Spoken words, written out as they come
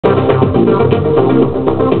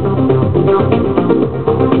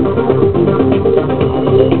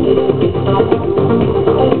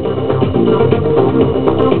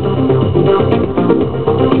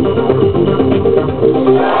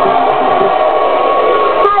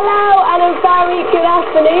Good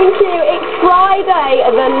afternoon to you. It's Friday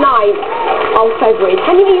the 9th of February.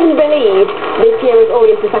 Can you even believe this year is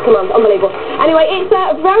already into the second month? Unbelievable. Anyway, it's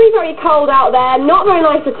very, very cold out there. Not very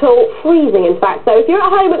nice at all. Freezing, in fact. So if you're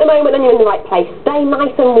at home at the moment, then you're in the right place. Stay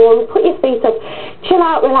nice and warm. Put your feet up. Chill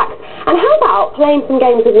out, relax. And how about playing some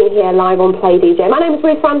games with me here live on Play DJ? My name is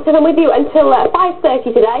Ruth Frances. I'm with you until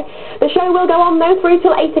 5:30 today. The show will go on, though, through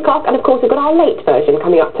till 8 o'clock. And, of course, we've got our late version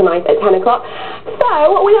coming up tonight at 10 o'clock. So,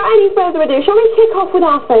 without any further ado, shall we kick off with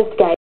our first game?